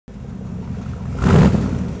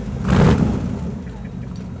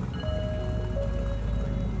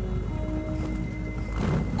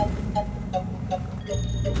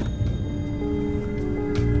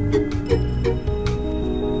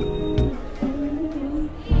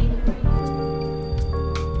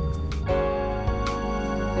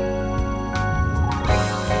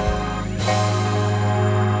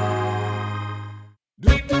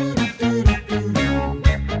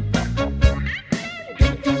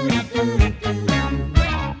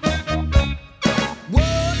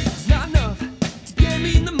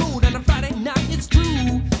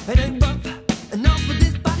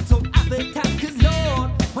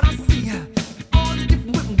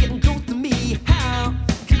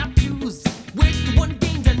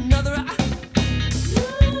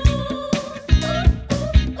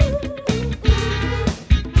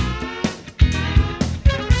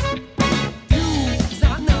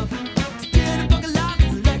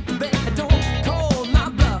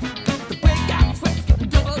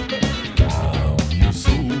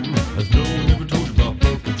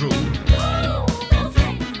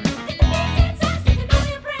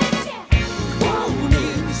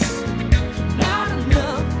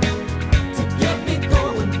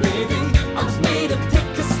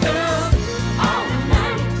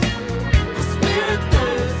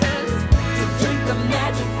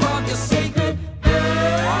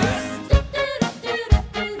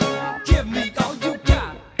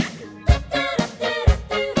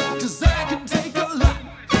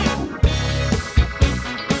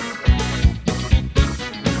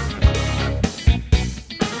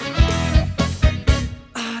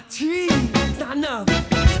enough.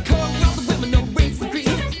 Calling all the women, no race for greed.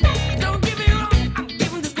 Don't get me wrong, I'm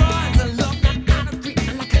giving this boys a look. Not a creep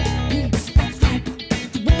like a beast. That's right.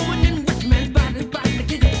 The woman in rich man's body, body to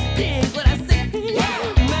get it. Dig what I say.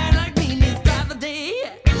 A man like me needs drive a day.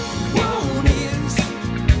 Won't is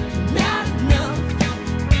not enough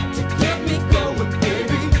to get me going,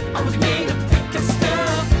 baby. I was made of thicker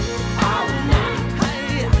stuff. All night,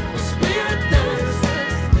 hey, spirit dance.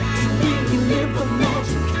 To relive the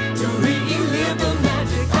magic, to relive the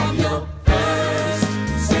magic of your first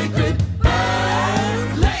sacred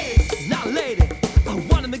birth. Ladies, now lady, I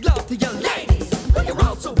wanna make love to your ladies. You're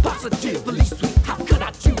all so positively sweet. How could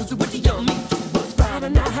I choose which of you meet? Was Friday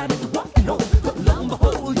night, had it walking home, but lo and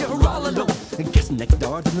behold, you're all alone. And guessing next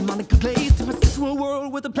door to the Monica Glaze.